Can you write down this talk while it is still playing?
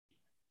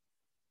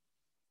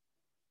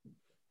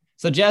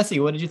So Jesse,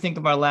 what did you think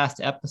of our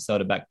last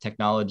episode about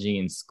technology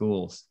in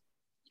schools?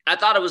 I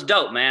thought it was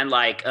dope, man.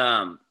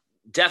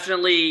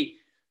 Definitely,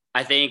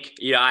 I think,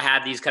 I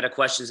had these kind of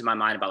questions in my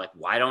mind about like,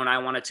 why don't I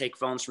want to take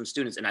phones from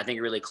students? And I think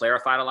it really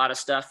clarified a lot of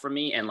stuff for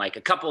me. And like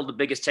a couple of the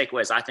biggest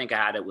takeaways I think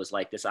I had, it was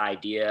like this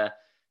idea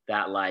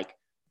that like,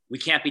 we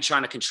can't be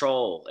trying to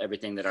control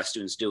everything that our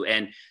students do.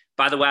 And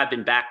by the way, I've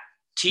been back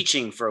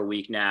teaching for a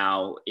week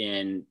now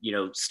in,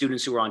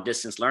 students who are on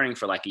distance learning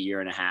for like a year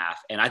and a half.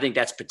 And I think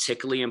that's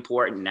particularly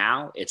important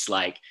now. It's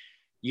like,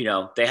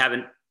 they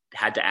haven't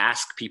had to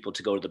ask people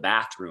to go to the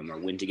bathroom or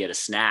when to get a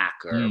snack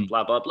or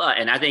blah, blah, blah.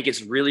 And I think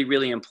it's really,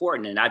 really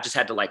important. And I just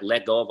had to like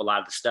let go of a lot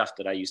of the stuff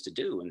that I used to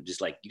do and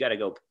just like, you got to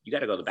go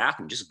to the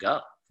bathroom, just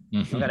go.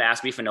 You don't got to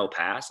ask me for no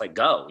pass, like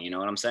go, you know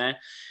what I'm saying?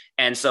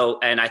 And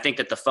I think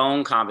that the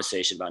phone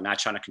conversation about not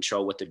trying to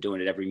control what they're doing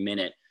at every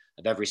minute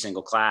of every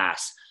single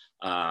class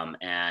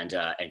and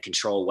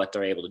control what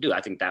they're able to do. I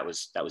think that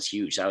was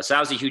huge. That was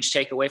a huge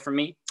takeaway for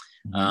me.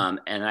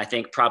 And I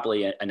think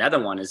probably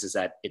another one is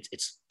that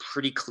it's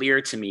pretty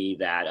clear to me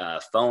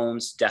that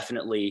phones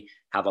definitely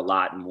have a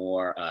lot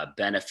more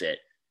benefit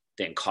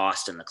than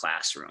cost in the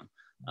classroom.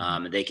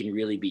 They can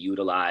really be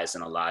utilized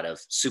in a lot of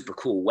super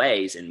cool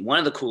ways. And one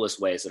of the coolest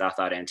ways that I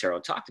thought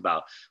Antero talked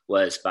about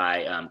was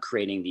by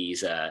creating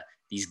these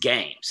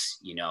games,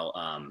 it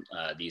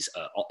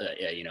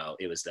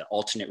was the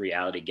alternate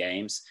reality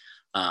games.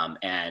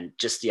 And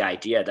just the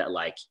idea that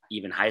like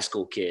even high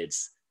school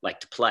kids like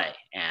to play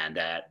and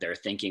that their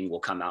thinking will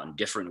come out in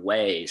different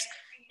ways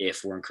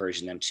if we're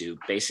encouraging them to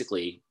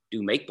basically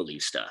do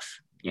make-believe stuff,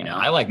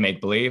 I like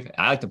make-believe.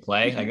 I like to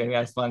play. I think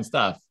that's fun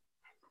stuff.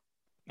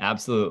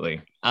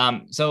 Absolutely.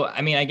 So,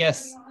 I mean, I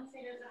guess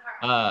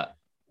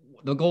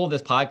the goal of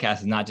this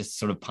podcast is not just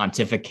sort of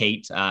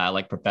pontificate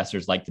like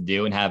professors like to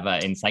do and have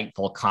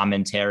insightful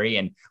commentary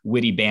and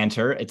witty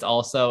banter. It's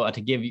also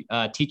to give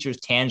teachers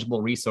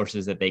tangible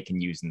resources that they can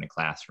use in the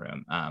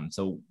classroom.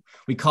 So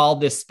we call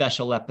this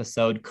special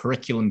episode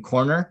Curriculum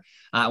Corner.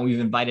 We've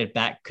invited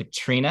back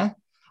Katrina.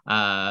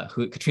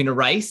 Katrina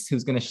Rice,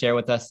 who's going to share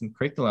with us some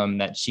curriculum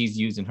that she's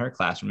used in her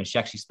classroom and she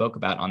actually spoke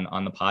about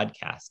on the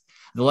podcast.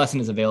 The lesson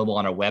is available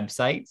on our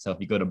website. So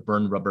if you go to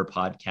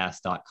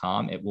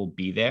burnrubberpodcast.com, it will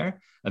be there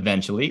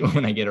eventually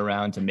when I get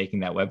around to making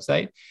that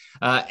website.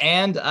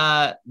 And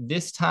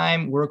this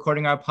time we're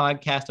recording our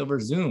podcast over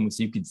Zoom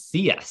so you could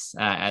see us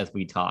as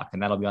we talk,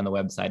 and that'll be on the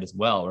website as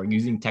well. We're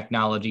using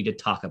technology to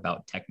talk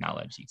about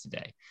technology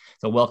today.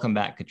 So welcome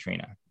back,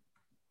 Katrina.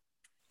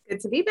 Good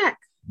to be back.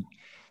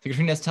 So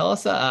Katrina, tell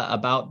us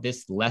about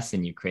this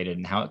lesson you created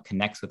and how it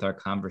connects with our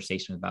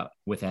conversation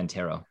with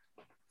Antero.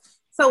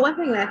 So one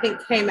thing that I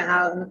think came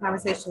out in the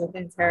conversation with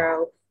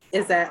Antero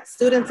is that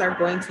students are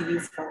going to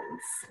use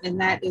phones, and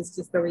that is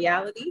just the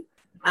reality.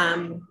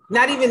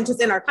 Not even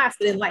just in our class,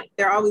 but in life,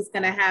 they're always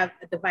going to have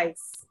a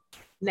device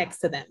next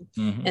to them.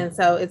 Mm-hmm. And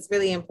so it's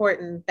really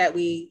important that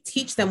we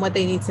teach them what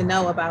they need to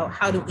know about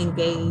how to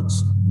engage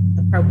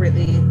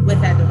appropriately with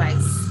that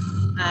device.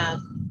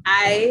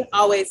 I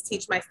always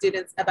teach my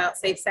students about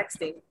safe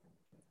sexting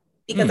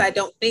because I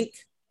don't think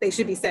they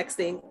should be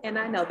sexting, and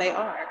I know they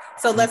are.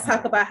 So let's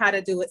talk about how to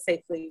do it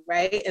safely,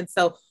 right? And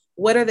so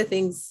what are the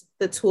things,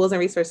 the tools and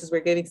resources we're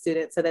giving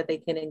students so that they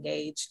can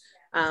engage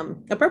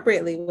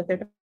appropriately with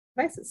their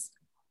devices?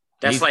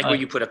 That's like where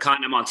you put a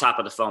condom on top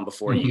of the phone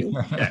before you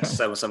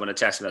send someone a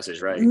text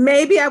message, right?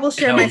 Maybe I will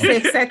share my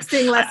safe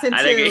sexting lesson too,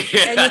 and you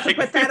can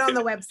put that on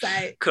the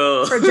website.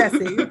 Cool. For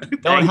Jesse.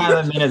 Don't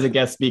have him in as a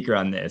guest speaker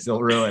on this.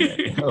 It'll ruin it.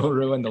 It'll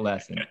ruin the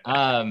lesson.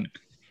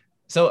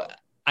 So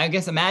I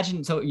guess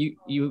imagine, so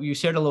you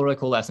shared a little really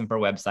cool lesson for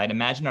our website.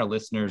 Imagine our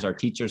listeners are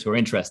teachers who are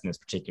interested in this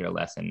particular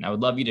lesson. I would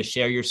love you to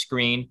share your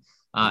screen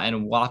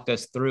and walk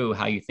us through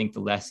how you think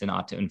the lesson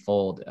ought to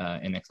unfold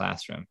in the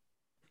classroom.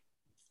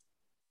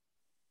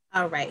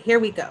 All right, here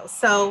we go.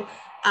 So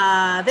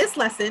this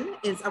lesson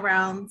is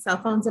around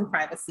cell phones and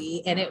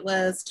privacy, and it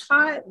was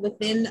taught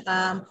within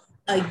a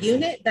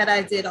unit that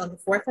I did on the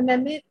Fourth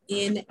Amendment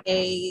in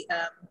it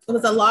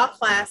was a law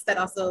class that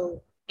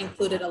also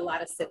included a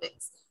lot of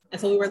civics.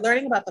 And so we were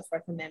learning about the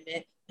Fourth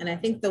Amendment. And I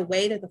think the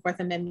way that the Fourth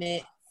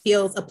Amendment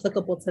feels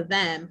applicable to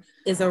them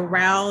is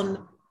around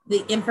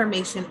the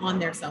information on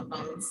their cell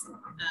phones.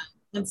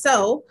 And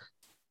so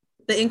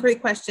the inquiry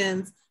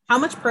questions, how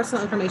much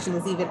personal information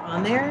is even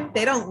on there?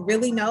 They don't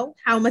really know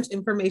how much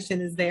information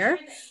is there.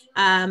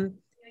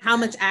 How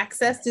much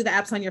access do the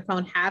apps on your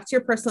phone have to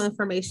your personal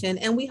information?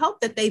 And we hope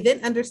that they then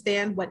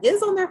understand what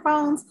is on their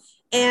phones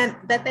and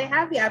that they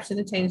have the option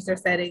to change their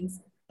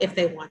settings if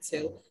they want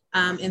to.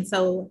 And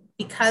so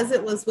because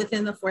it was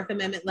within the Fourth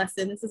Amendment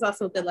lesson, this is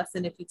also a good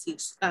lesson if you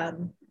teach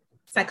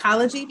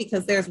psychology,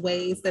 because there's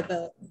ways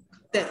that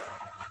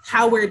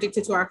how we're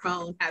addicted to our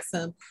phone has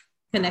some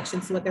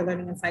connections to what they're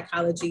learning in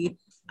psychology.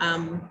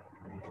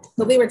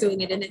 But we were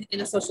doing it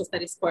in a social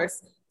studies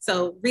course.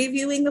 So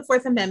reviewing the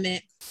Fourth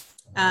Amendment,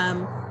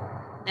 and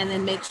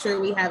then make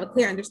sure we have a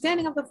clear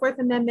understanding of the Fourth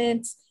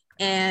Amendment.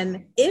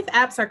 And if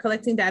apps are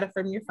collecting data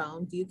from your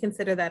phone, do you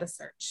consider that a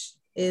search?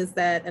 Is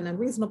that an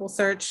unreasonable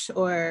search,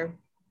 or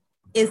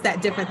is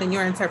that different than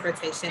your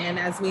interpretation? And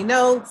as we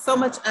know, so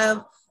much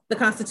of the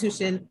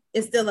Constitution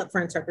is still up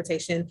for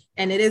interpretation,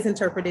 and it is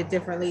interpreted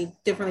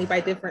differently by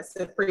different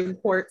Supreme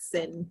Courts,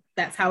 and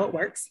that's how it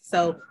works.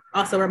 So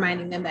also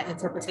reminding them that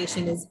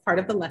interpretation is part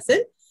of the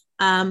lesson.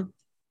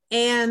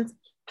 And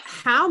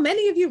how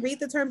many of you read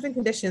the terms and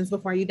conditions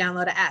before you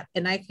download an app?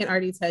 And I can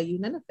already tell you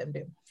none of them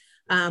do.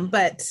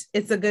 But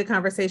it's a good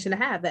conversation to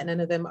have that none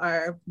of them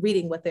are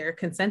reading what they're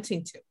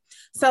consenting to.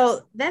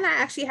 So then I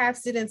actually have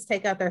students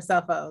take out their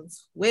cell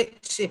phones,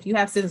 which if you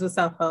have students with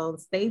cell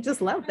phones, they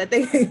just love that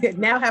they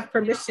now have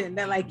permission.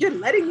 They're like, you're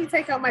letting me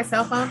take out my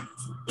cell phone,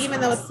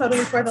 even though it's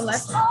totally for the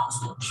lesson.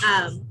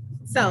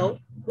 So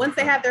once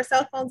they have their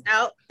cell phones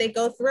out, they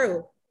go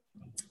through.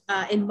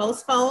 In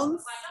most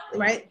phones,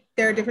 right?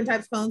 There are different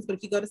types of phones, but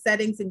if you go to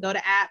settings and go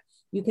to app,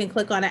 you can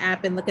click on an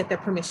app and look at their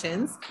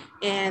permissions.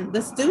 And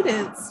the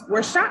students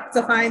were shocked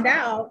to find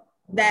out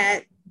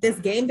that this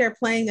game they're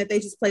playing that they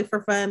just play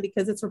for fun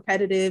because it's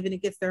repetitive and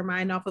it gets their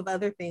mind off of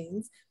other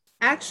things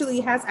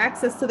actually has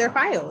access to their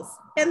files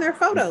and their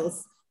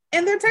photos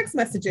and their text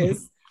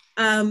messages.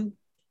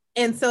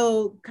 And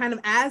so kind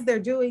of as they're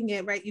doing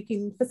it, right, you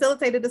can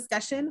facilitate a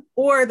discussion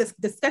or this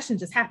discussion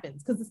just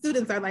happens because the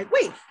students are like,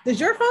 wait, does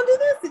your phone do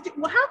this?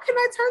 Well, how can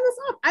I turn this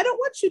off? I don't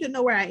want you to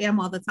know where I am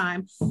all the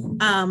time.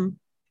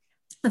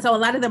 And so a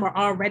lot of them are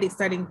already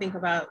starting to think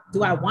about,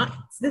 do I want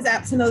this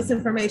app to know this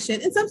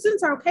information? And some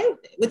students are okay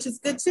with it, which is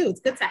good too.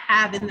 It's good to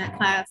have in that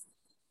class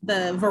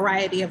the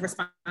variety of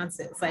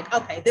responses. Like,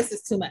 okay, this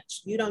is too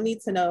much. You don't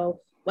need to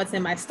know what's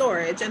in my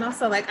storage. And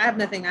also like, I have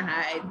nothing to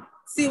hide.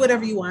 See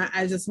whatever you want.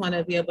 I just want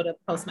to be able to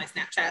post my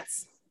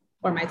Snapchats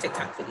or my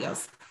TikTok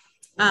videos.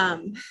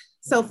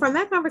 So from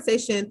that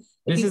conversation,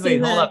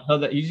 hold up. So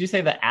did you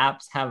say the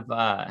apps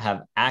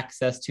have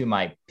access to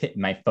my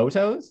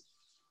photos?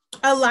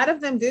 A lot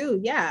of them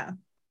do, yeah.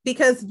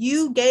 Because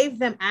you gave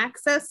them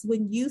access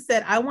when you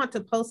said, I want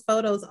to post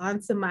photos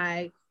onto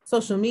my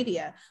social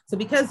media. So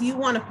because you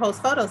want to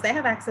post photos, they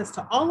have access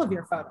to all of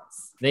your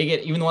photos. They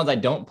get, even the ones I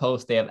don't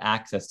post, they have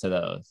access to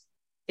those.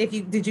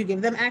 Did you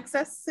give them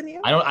access, Suneal?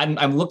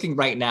 I'm looking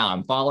right now.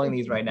 I'm following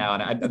these right now,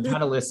 and I'm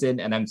trying to listen.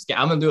 And I'm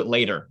going to do it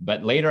later.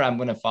 But later, I'm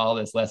going to follow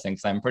this lesson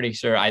because I'm pretty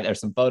sure there's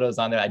some photos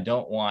on there I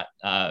don't want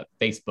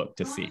Facebook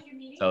to see.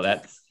 So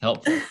that's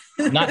helpful.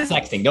 Not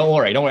sexting. Don't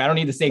worry. I don't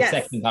need the safe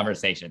sexting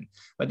conversation.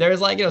 But there's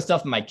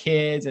stuff with my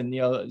kids and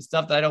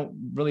stuff that I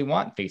don't really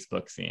want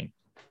Facebook seeing.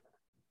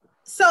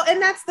 So,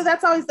 and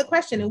that's always the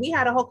question. And we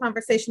had a whole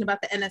conversation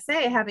about the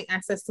NSA having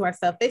access to our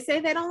stuff. They say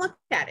they don't look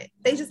at it.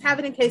 They just have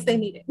it in case they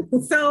need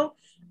it. So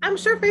I'm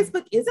sure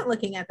Facebook isn't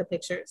looking at the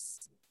pictures,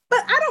 but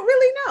I don't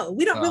really know.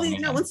 We don't really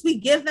know. Once we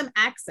give them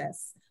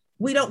access,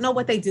 we don't know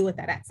what they do with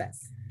that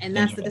access. And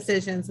that's the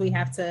decisions we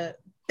have to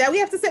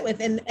sit with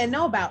and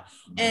know about.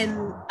 And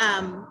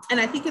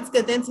I think it's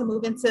good then to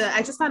move into,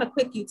 I just found a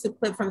quick YouTube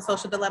clip from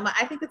Social Dilemma.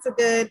 I think it's a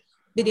good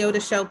video to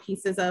show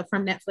pieces of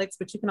from Netflix,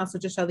 but you can also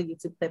just show the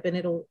YouTube clip and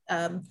it'll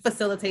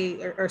facilitate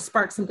or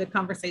spark some good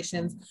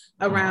conversations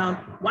around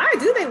why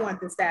do they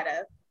want this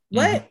data?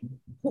 What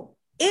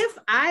if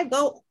I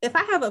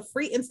have a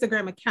free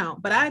Instagram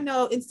account, but I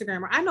know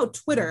Instagram or I know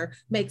Twitter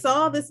makes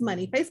all this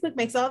money, Facebook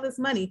makes all this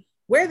money,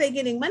 where are they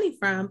getting money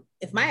from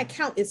if my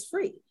account is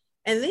free?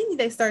 And then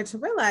they start to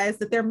realize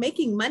that they're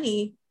making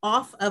money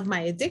off of my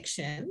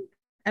addiction.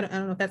 I don't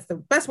know if that's the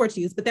best word to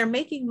use, but they're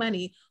making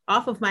money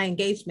off of my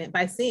engagement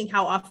by seeing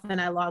how often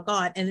I log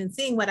on and then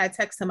seeing what I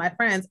text to my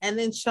friends and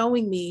then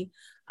showing me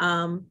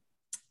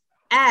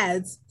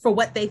ads for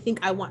what they think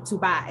I want to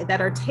buy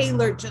that are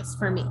tailored just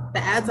for me. The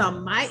ads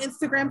on my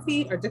Instagram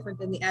feed are different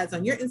than the ads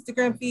on your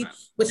Instagram feed,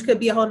 which could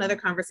be a whole nother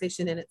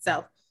conversation in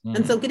itself.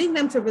 And so getting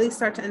them to really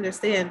start to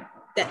understand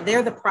that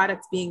they're the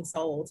products being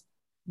sold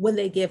when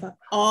they give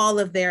all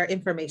of their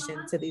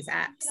information to these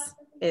apps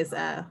is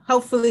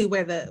hopefully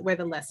where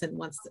the lesson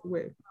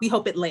we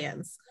hope it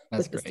lands.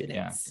 That's with great, the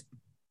students. Yeah.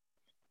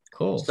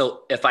 Cool.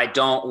 So if I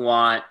don't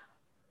want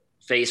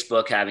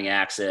Facebook having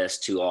access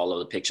to all of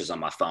the pictures on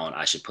my phone,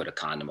 I should put a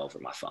condom over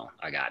my phone.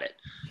 I got it.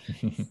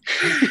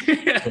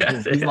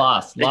 He's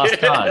lost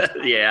cause.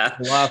 Yeah.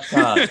 Lost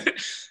cause.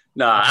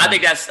 No, I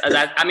think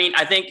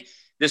I think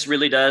this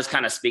really does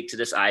kind of speak to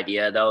this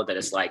idea though, that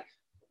it's like,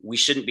 we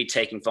shouldn't be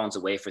taking phones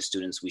away for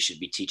students. We should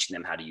be teaching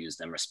them how to use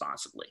them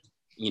responsibly,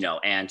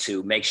 and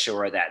to make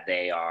sure that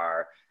they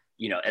are,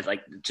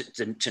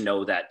 to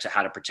know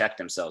how to protect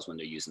themselves when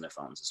they're using their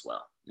phones as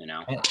well,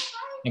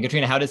 And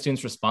Katrina, how did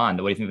students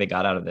respond? What do you think they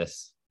got out of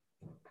this?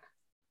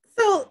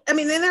 So, then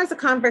there's a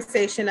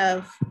conversation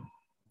of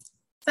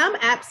some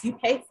apps you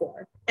pay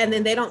for, and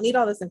then they don't need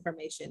all this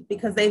information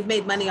because they've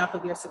made money off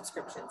of your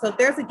subscription. So if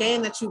there's a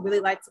game that you really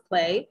like to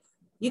play,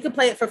 you could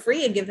play it for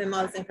free and give them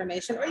all this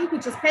information, or you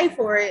could just pay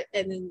for it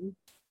and then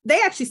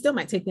they actually still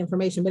might take the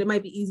information, but it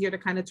might be easier to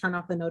kind of turn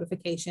off the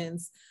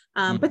notifications.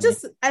 But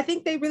just, I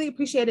think they really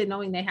appreciated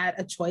knowing they had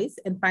a choice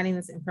in finding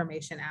this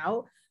information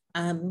out.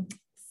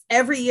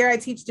 Every year I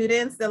teach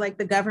students that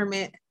the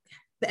government,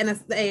 the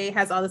NSA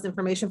has all this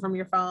information from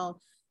your phone.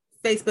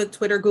 Facebook,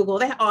 Twitter, Google,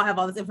 they all have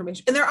all this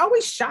information and they're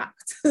always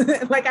shocked.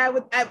 Like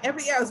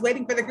every year I was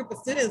waiting for the group of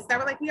students that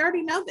were like, we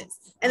already know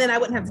this. And then I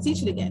wouldn't have to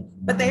teach it again.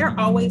 But they are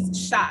always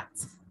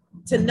shocked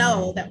to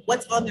know that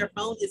what's on their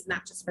phone is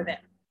not just for them.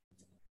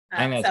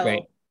 I think that's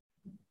great.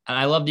 And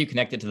I love you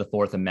connected to the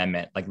Fourth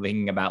Amendment, like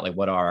thinking about like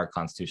what are our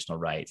constitutional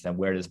rights and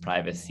where does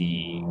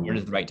the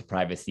right to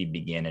privacy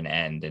begin and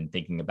end, and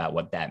thinking about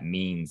what that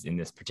means in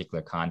this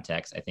particular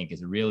context, I think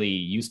is really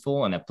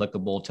useful and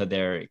applicable to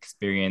their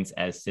experience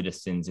as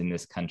citizens in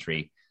this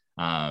country.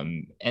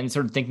 And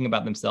sort of thinking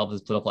about themselves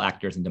as political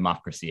actors in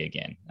democracy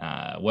again.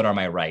 What are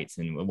my rights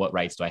and what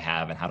rights do I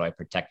have and how do I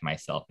protect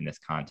myself in this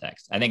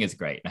context? I think it's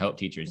great. I hope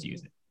teachers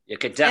use it. You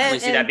could definitely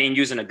see that being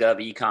used in a Gov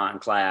Econ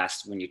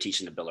class when you're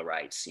teaching the Bill of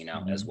Rights,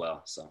 as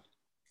well. So,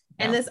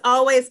 and this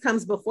always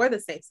comes before the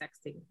safe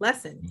sexting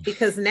lesson,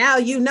 because now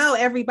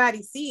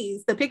everybody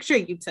sees the picture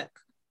you took,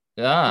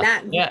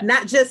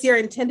 not just your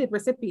intended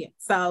recipient.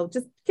 So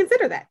just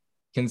consider that.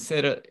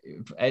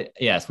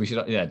 Yes, we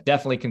should. Yeah,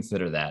 definitely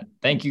consider that.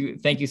 Thank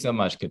you so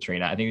much,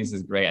 Katrina. I think this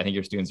is great. I think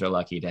your students are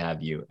lucky to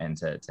have you and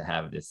to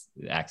have this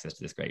access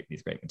to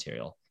these great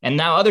material. And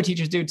now other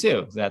teachers do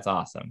too. So that's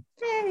awesome.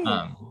 Hey.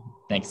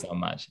 Thanks so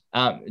much.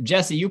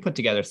 Jesse, you put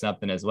together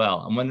something as well.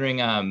 I'm wondering,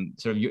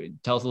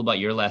 tell us a little about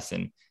your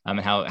lesson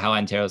and how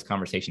Antero's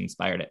conversation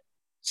inspired it.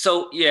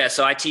 So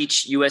I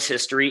teach U.S.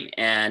 history,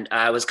 and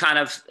I was kind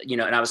of,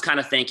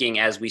 thinking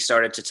as we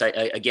started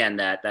to again,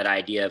 that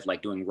idea of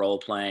like doing role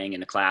playing in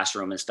the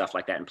classroom and stuff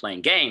like that and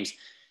playing games.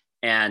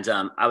 And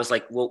I was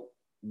like, well,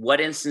 what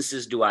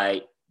instances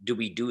do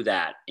we do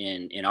that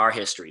in our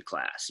history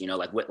class?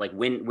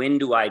 When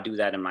do I do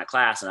that in my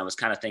class? And I was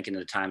kind of thinking of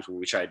the times where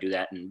we try to do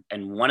that.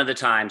 And one of the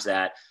times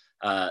that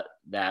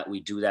we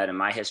do that in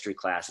my history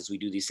class is we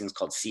do these things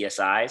called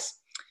CSIs.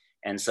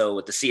 And so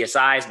what the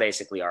CSIs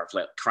basically are,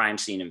 like crime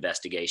scene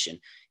investigation,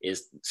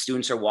 is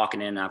students are walking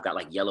in and I've got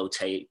like yellow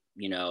tape,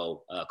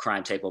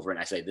 crime tape over it.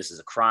 And I say, this is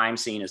a crime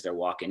scene as they're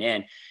walking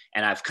in.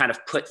 And I've kind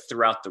of put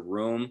throughout the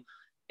room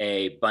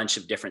a bunch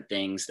of different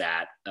things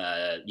that,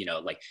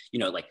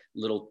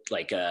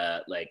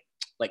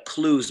 like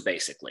clues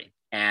basically.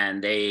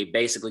 And they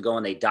basically go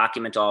and they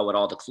document what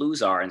all the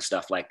clues are and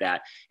stuff like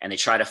that. And they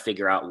try to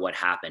figure out what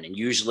happened. And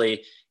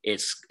usually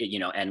it's,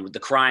 and the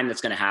crime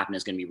that's going to happen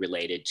is going to be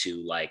related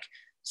to like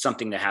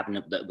something that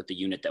happened with the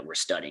unit that we're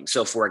studying.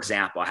 So for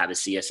example, I have a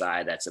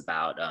CSI that's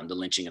about the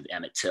lynching of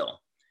Emmett Till.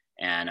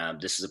 And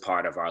this is a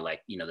part of our,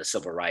 the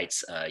civil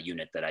rights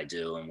unit that I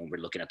do. And when we're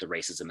looking at the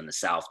racism in the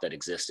South that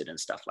existed and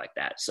stuff like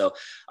that. So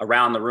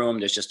around the room,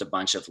 there's just a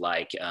bunch of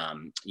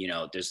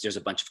there's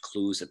a bunch of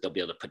clues that they'll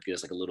be able to put.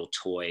 There's like a little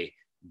toy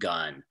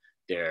gun.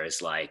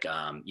 There's like,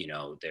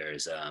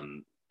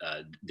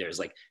 there's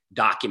like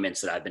documents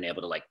that I've been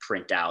able to like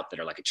print out that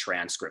are like a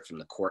transcript from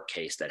the court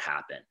case that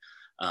happened.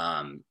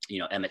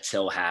 Emmett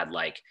Till had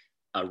like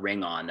a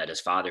ring on that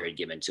his father had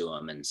given to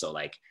him. And so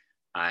like,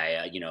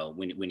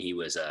 when he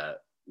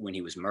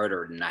was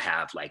murdered, and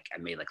I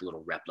made like a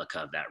little replica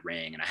of that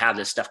ring, and I have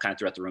this stuff kind of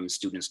throughout the room, and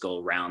students go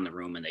around the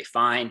room and they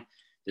find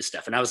this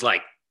stuff. And I was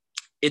like,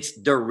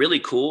 they're really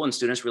cool and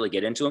students really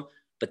get into them,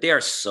 but they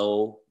are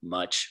so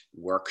much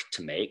work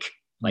to make.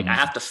 Like I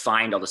have to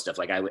find all this stuff.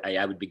 Like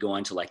I would be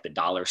going to like the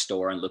dollar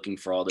store and looking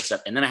for all this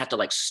stuff. And then I have to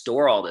like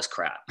store all this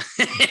crap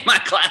in my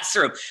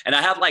classroom. And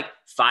I have like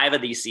 5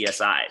 of these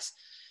CSIs.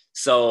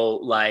 So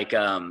like,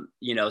 so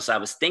I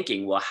was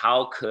thinking, well,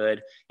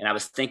 and I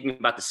was thinking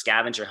about the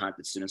scavenger hunt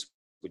that students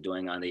were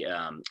doing on the,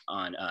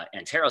 on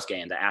Antero's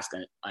game, the Ask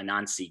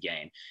Anansi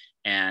game.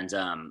 And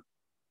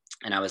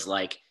I was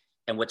like,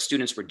 and what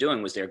students were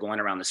doing was they're going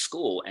around the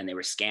school and they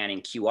were scanning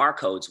QR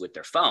codes with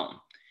their phone,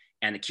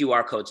 and the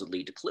QR codes would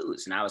lead to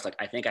clues. And I was like,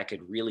 I think I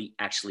could really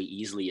actually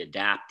easily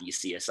adapt these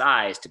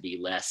CSIs to be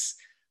less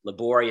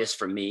laborious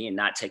for me and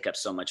not take up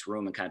so much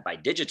room, and kind of by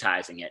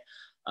digitizing it.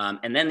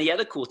 And then the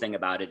other cool thing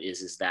about it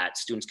is that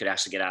students could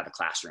actually get out of the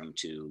classroom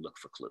to look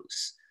for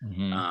clues.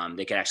 Mm-hmm.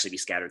 They could actually be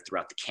scattered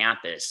throughout the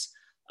campus.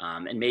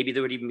 And maybe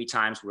there would even be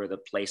times where the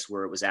place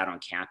where it was at on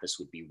campus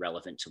would be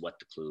relevant to what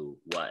the clue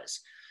was.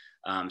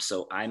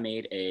 So I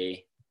made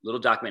a little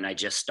document. I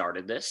just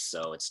started this,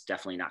 so it's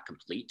definitely not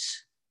complete,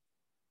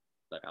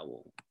 but I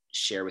will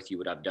share with you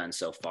what I've done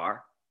so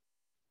far.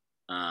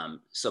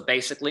 So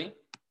basically,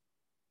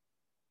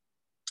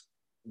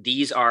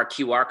 these are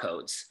QR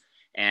codes.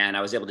 And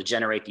I was able to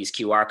generate these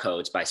QR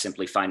codes by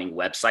simply finding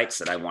websites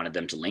that I wanted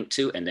them to link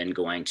to, and then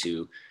going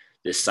to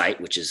this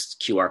site, which is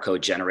QR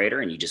code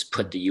generator. And you just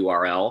put the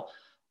URL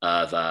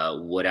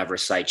of whatever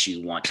site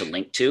you want to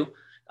link to.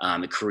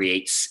 It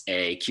creates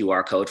a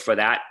QR code for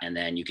that. And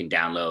then you can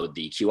download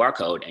the QR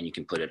code and you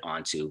can put it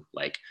onto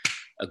like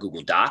a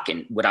Google Doc.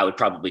 And what I would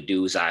probably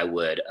do is I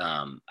would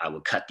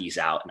cut these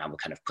out and I would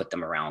kind of put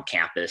them around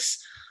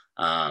campus.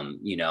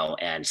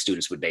 And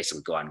students would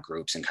basically go out in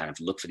groups and kind of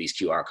look for these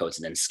QR codes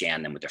and then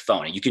scan them with their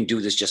phone. And you can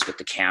do this just with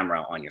the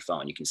camera on your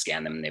phone. You can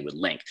scan them and they would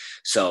link.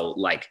 So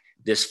like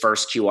this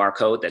first QR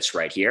code that's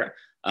right here,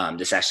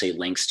 this actually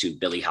links to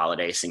Billie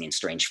Holiday singing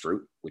Strange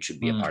Fruit, which would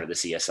be a part of the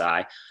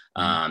CSI.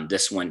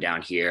 This one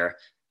down here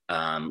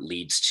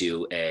leads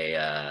to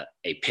a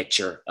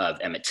picture of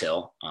Emmett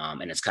Till,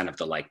 and it's kind of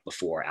the like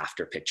before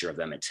after picture of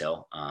Emmett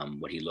Till,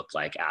 what he looked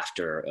like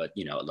after,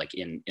 like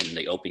in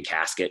the open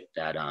casket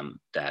that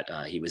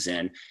he was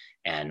in,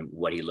 and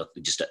what he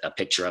looked, just a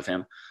picture of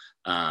him.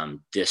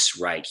 This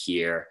right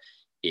here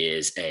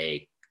is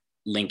a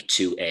link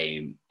to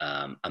a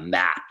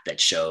map that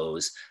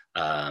shows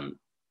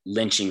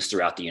lynchings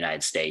throughout the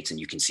United States, and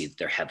you can see that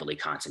they're heavily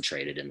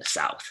concentrated in the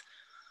South.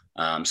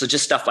 So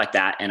just stuff like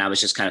that. And I was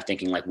just kind of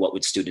thinking, like, what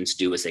would students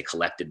do as they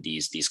collected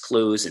these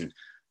clues? And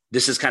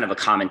this is kind of a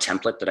common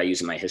template that I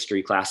use in my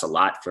history class a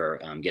lot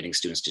for getting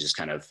students to just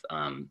kind of,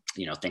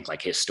 think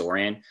like a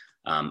historian,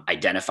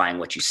 identifying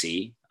what you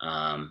see.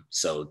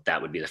 So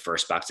that would be the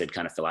first box they'd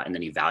kind of fill out, and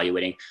then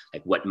evaluating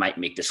like what might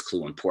make this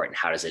clue important.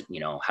 How does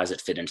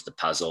it fit into the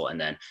puzzle? And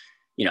then,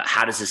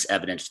 how does this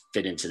evidence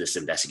fit into this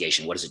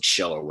investigation? What does it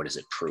show, or what does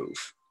it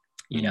prove?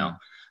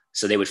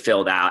 So they would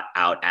fill that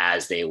out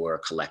as they were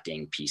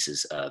collecting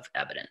pieces of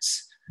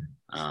evidence.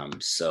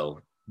 So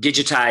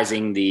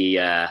digitizing the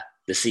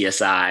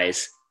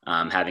CSIs,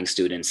 having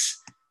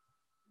students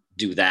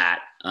do that,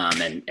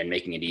 and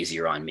making it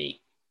easier on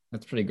me.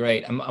 That's pretty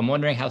great. I'm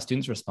wondering how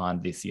students respond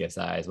to these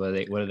CSIs. What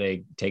do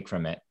they take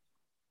from it?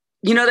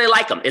 They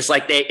like them. It's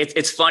like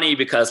it's funny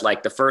because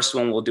like the first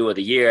one we'll do of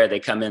the year, they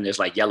come in, there's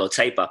like yellow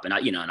tape up, and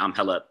and I'm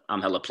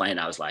hella playing.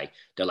 I was like,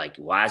 they're like,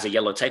 why is there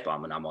yellow tape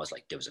on? And I'm always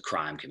like, there was a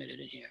crime committed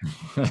in here.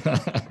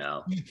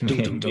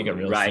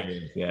 Right.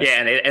 Serious,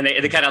 yeah. And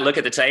they kind of look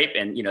at the tape,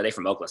 and they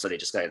from Oakland, so they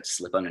just gotta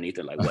slip underneath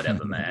it, like,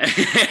 whatever, man.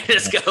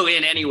 Just go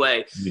in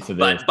anyway.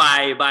 But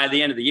by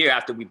the end of the year,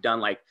 after we've done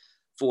like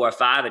 4 or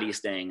 5 of these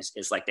things,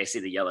 it's like they see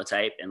the yellow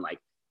tape and like,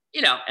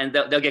 and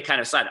they'll get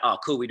kind of excited. Oh,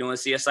 cool. We doing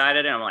CSI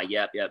today? I'm like,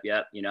 yep.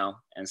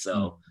 And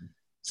so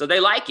they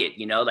like it,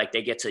 like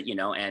they get to,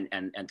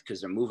 and because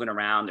they're moving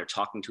around, they're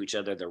talking to each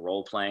other, they're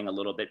role playing a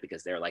little bit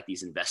because they're like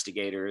these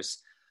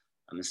investigators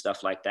and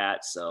stuff like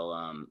that. So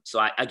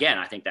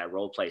I think that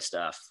role play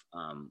stuff,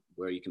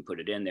 where you can put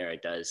it in there,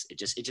 it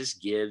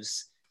just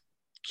gives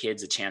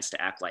kids a chance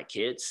to act like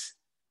kids,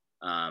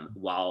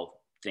 while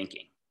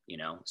thinking.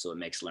 So it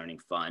makes learning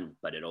fun,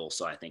 but it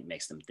also, I think,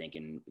 makes them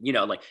thinking,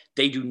 like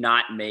they do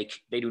not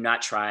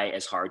try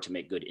as hard to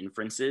make good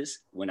inferences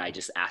when I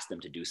just ask them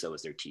to do so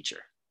as their teacher.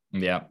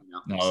 Yeah.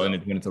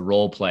 And when it's a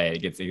role play, it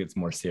gets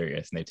more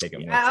serious, and they take it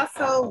more. I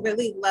also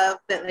really love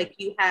that, like,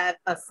 you have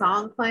a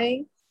song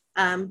playing,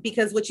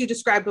 because what you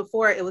described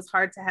before, it was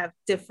hard to have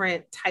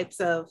different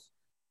types of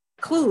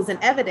clues and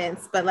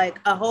evidence, but like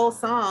a whole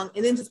song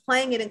and then just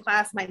playing it in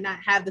class might not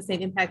have the same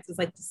impact as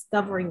like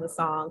discovering the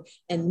song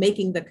and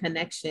making the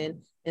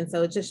connection. And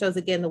so it just shows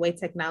again the way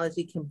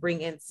technology can bring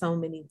in so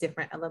many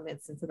different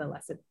elements into the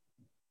lesson.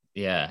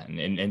 Yeah,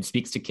 and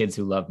speaks to kids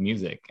who love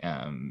music,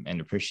 and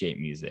appreciate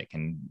music,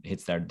 and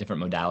hits their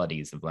different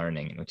modalities of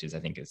learning, which is, I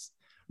think, is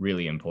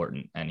really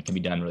important, and it can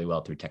be done really well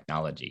through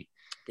technology.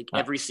 I think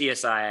every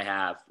CSI I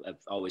have, I've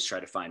always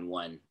tried to find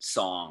one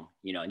song,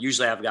 and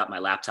usually I've got my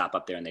laptop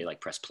up there and they like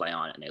press play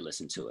on it and they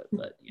listen to it,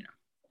 but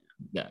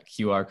Yeah,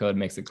 QR code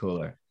makes it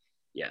cooler.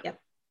 Yeah. Yep.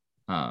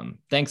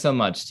 Thanks so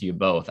much to you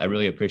both. I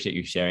really appreciate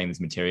you sharing these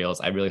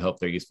materials. I really hope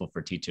they're useful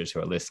for teachers who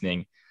are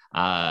listening.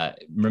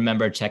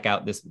 Remember, check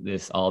out this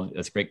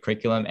great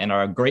curriculum and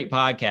our great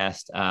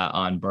podcast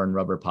on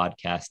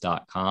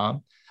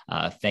burnrubberpodcast.com.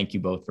 Thank you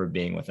both for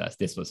being with us.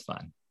 This was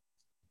fun.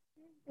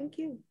 Thank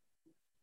you.